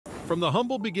From the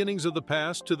humble beginnings of the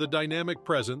past to the dynamic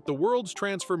present, the world's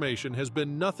transformation has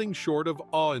been nothing short of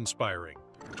awe-inspiring.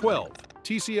 12.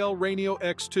 TCL RayNeo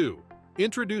X2.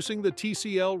 Introducing the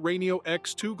TCL RayNeo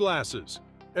X2 glasses.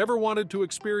 Ever wanted to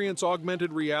experience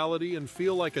augmented reality and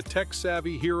feel like a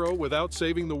tech-savvy hero without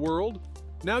saving the world?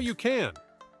 Now you can!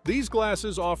 These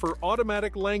glasses offer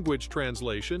automatic language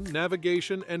translation,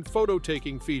 navigation, and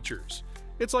photo-taking features.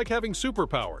 It's like having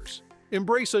superpowers.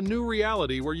 Embrace a new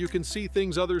reality where you can see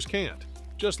things others can't,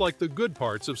 just like the good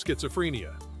parts of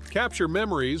schizophrenia. Capture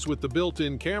memories with the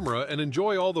built-in camera and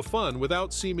enjoy all the fun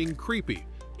without seeming creepy.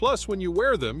 Plus, when you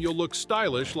wear them, you'll look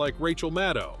stylish like Rachel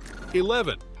Maddow.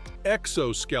 11.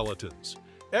 Exoskeletons.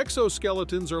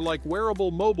 Exoskeletons are like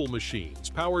wearable mobile machines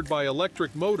powered by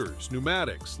electric motors,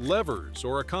 pneumatics, levers,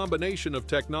 or a combination of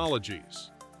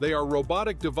technologies. They are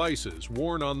robotic devices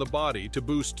worn on the body to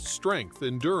boost strength,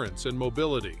 endurance, and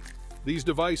mobility. These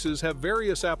devices have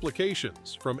various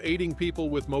applications, from aiding people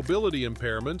with mobility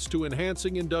impairments to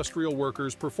enhancing industrial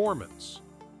workers' performance.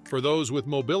 For those with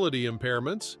mobility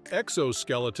impairments,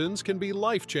 exoskeletons can be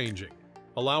life-changing,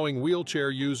 allowing wheelchair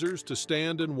users to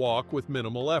stand and walk with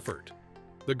minimal effort.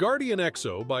 The Guardian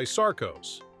Exo by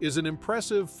Sarcos is an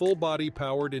impressive full-body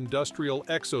powered industrial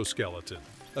exoskeleton,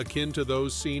 akin to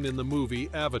those seen in the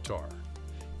movie Avatar.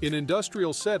 In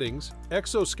industrial settings,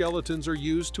 exoskeletons are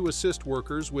used to assist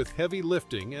workers with heavy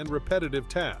lifting and repetitive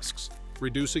tasks,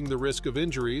 reducing the risk of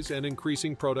injuries and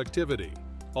increasing productivity.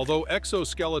 Although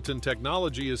exoskeleton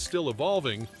technology is still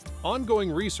evolving,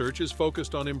 ongoing research is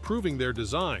focused on improving their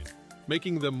design,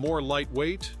 making them more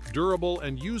lightweight, durable,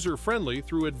 and user-friendly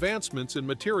through advancements in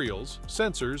materials,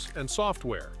 sensors, and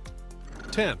software.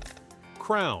 10.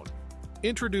 Crown.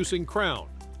 Introducing Crown,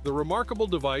 the remarkable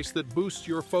device that boosts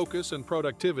your focus and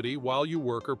productivity while you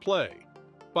work or play.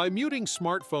 By muting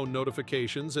smartphone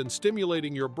notifications and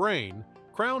stimulating your brain,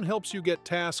 Crown helps you get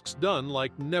tasks done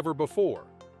like never before.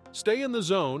 Stay in the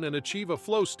zone and achieve a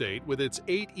flow state with its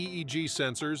 8 EEG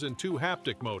sensors and 2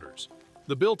 haptic motors.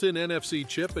 The built-in NFC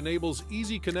chip enables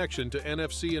easy connection to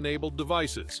NFC-enabled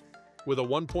devices. With a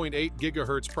 1.8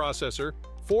 GHz processor,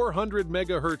 400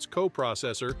 MHz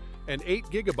coprocessor, and 8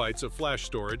 GB of flash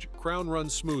storage, Crown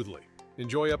runs smoothly.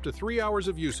 Enjoy up to 3 hours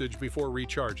of usage before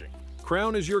recharging.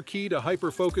 Crown is your key to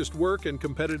hyper-focused work and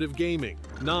competitive gaming.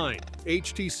 9.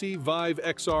 HTC Vive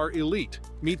XR Elite.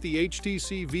 Meet the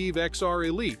HTC Vive XR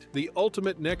Elite, the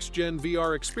ultimate next-gen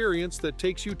VR experience that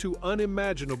takes you to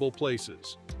unimaginable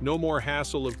places. No more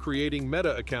hassle of creating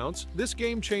meta accounts, this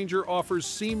game changer offers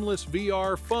seamless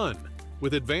VR fun.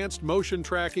 With advanced motion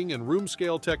tracking and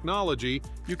room-scale technology,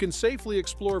 you can safely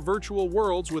explore virtual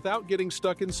worlds without getting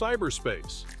stuck in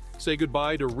cyberspace. Say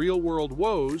goodbye to real-world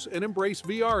woes and embrace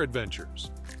VR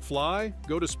adventures. Fly,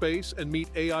 go to space, and meet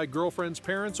AI girlfriend's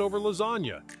parents over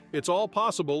lasagna. It's all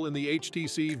possible in the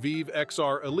HTC Vive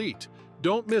XR Elite.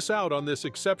 Don't miss out on this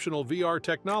exceptional VR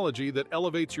technology that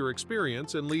elevates your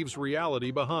experience and leaves reality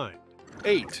behind.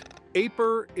 8.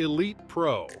 Aiper Elite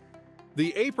Pro.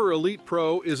 The Aiper Elite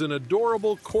Pro is an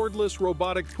adorable cordless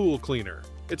robotic pool cleaner.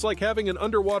 It's like having an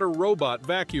underwater robot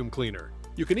vacuum cleaner.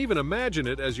 You can even imagine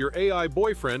it as your AI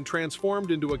boyfriend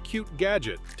transformed into a cute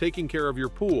gadget taking care of your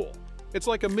pool. It's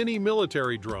like a mini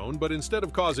military drone, but instead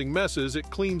of causing messes, it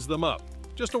cleans them up.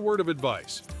 Just a word of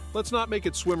advice. Let's not make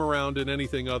it swim around in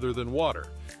anything other than water.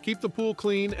 Keep the pool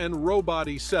clean and Robot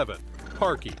 7.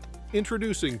 Parky.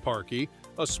 Introducing Parky,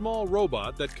 a small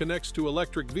robot that connects to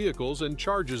electric vehicles and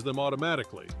charges them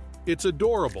automatically. It's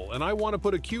adorable, and I want to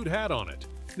put a cute hat on it.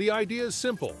 The idea is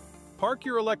simple. Park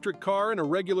your electric car in a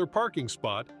regular parking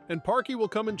spot, and Parky will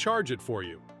come and charge it for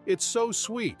you. It's so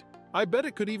sweet. I bet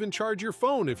it could even charge your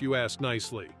phone if you ask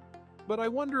nicely. But I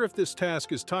wonder if this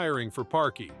task is tiring for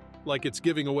Parky, like it's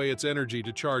giving away its energy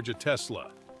to charge a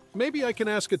Tesla. Maybe I can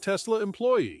ask a Tesla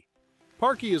employee.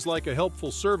 Parky is like a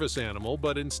helpful service animal,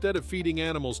 but instead of feeding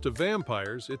animals to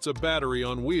vampires, it's a battery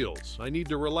on wheels. I need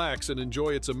to relax and enjoy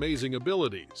its amazing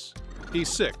abilities.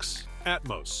 P6.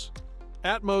 Atmos.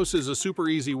 Atmos is a super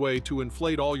easy way to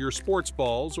inflate all your sports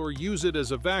balls or use it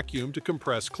as a vacuum to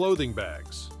compress clothing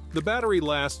bags. The battery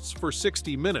lasts for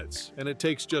 60 minutes, and it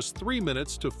takes just 3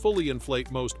 minutes to fully inflate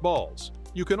most balls.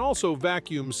 You can also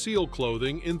vacuum seal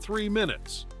clothing in 3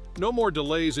 minutes. No more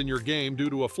delays in your game due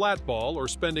to a flat ball or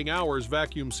spending hours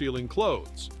vacuum sealing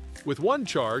clothes. With one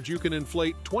charge, you can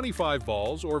inflate 25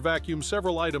 balls or vacuum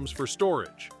several items for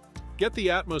storage. Get the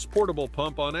Atmos portable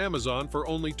pump on Amazon for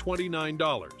only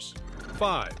 $29.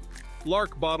 5.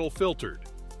 Larq Bottle Filtered.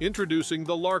 Introducing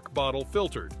the Larq Bottle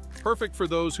Filtered, perfect for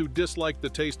those who dislike the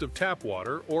taste of tap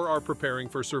water or are preparing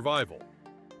for survival.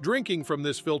 Drinking from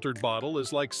this filtered bottle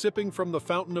is like sipping from the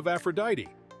fountain of Aphrodite.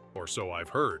 or so I've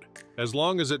heard. As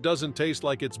long as it doesn't taste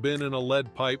like it's been in a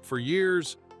lead pipe for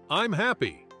years, I'm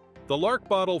happy. The Larq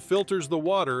bottle filters the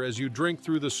water as you drink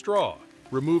through the straw,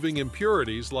 removing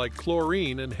impurities like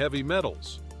chlorine and heavy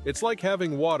metals. It's like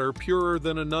having water purer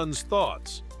than a nun's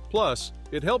thoughts. Plus,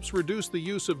 it helps reduce the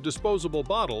use of disposable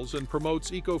bottles and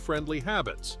promotes eco-friendly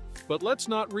habits. But let's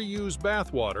not reuse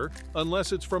bathwater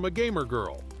unless it's from a gamer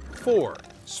girl. 4.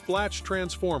 Splach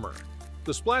Transformer.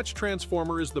 The Splach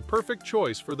Transformer is the perfect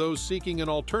choice for those seeking an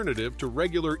alternative to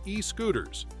regular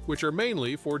e-scooters, which are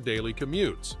mainly for daily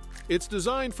commutes. It's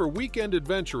designed for weekend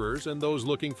adventurers and those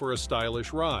looking for a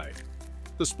stylish ride.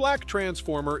 The Splach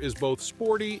Transformer is both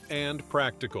sporty and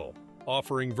practical,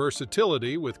 offering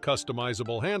versatility with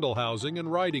customizable handle housing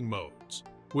and riding modes.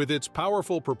 With its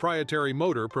powerful proprietary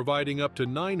motor providing up to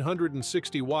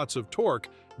 960 watts of torque,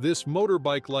 this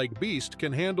motorbike-like beast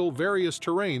can handle various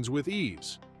terrains with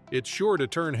ease. It's sure to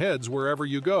turn heads wherever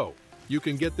you go. You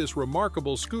can get this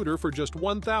remarkable scooter for just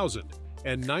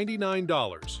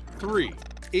 $1,099. 3.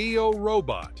 EO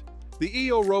Robot. The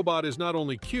EO Robot is not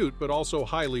only cute but also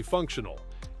highly functional.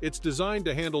 It's designed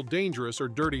to handle dangerous or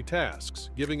dirty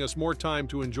tasks, giving us more time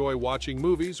to enjoy watching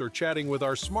movies or chatting with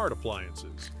our smart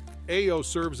appliances. EO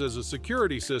serves as a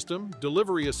security system,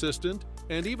 delivery assistant,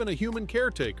 and even a human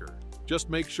caretaker. Just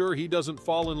make sure he doesn't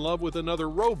fall in love with another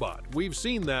robot. We've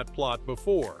seen that plot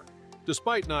before.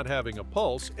 Despite not having a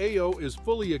pulse, EO is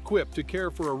fully equipped to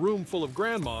care for a room full of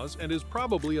grandmas and is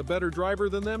probably a better driver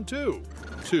than them too.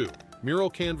 2. Meural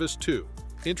Canvas II.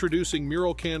 Introducing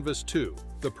Meural Canvas II,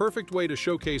 the perfect way to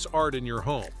showcase art in your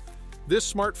home. This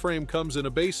smart frame comes in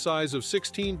a base size of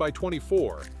 16 by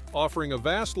 24, offering a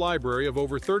vast library of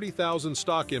over 30,000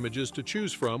 stock images to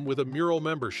choose from with a Meural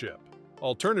membership.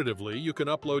 Alternatively, you can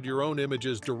upload your own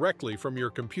images directly from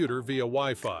your computer via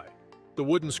Wi-Fi. The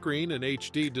wooden screen and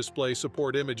HD display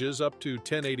support images up to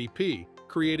 1080p,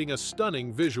 creating a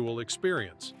stunning visual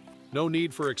experience. No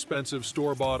need for expensive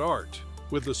store-bought art.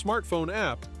 With the smartphone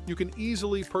app, you can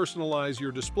easily personalize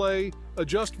your display,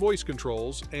 adjust voice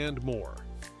controls, and more.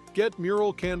 Get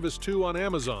Meural Canvas II on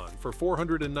Amazon for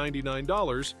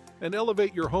 $499 and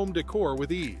elevate your home decor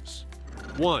with ease.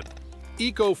 1.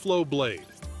 EcoFlow Blade.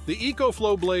 The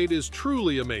EcoFlow Blade is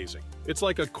truly amazing. It's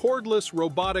like a cordless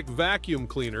robotic vacuum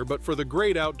cleaner but for the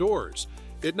great outdoors.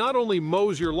 It not only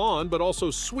mows your lawn but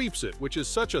also sweeps it, which is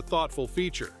such a thoughtful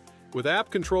feature. With app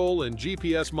control and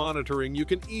GPS monitoring, you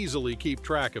can easily keep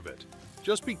track of it.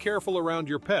 Just be careful around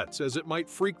your pets as it might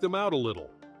freak them out a little.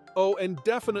 Oh, and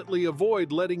definitely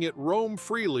avoid letting it roam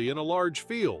freely in a large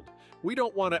field. We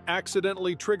don't want to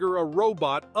accidentally trigger a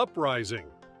robot uprising.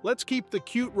 Let's keep the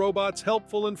cute robots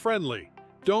helpful and friendly.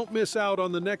 Don't miss out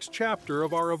on the next chapter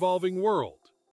of our evolving world.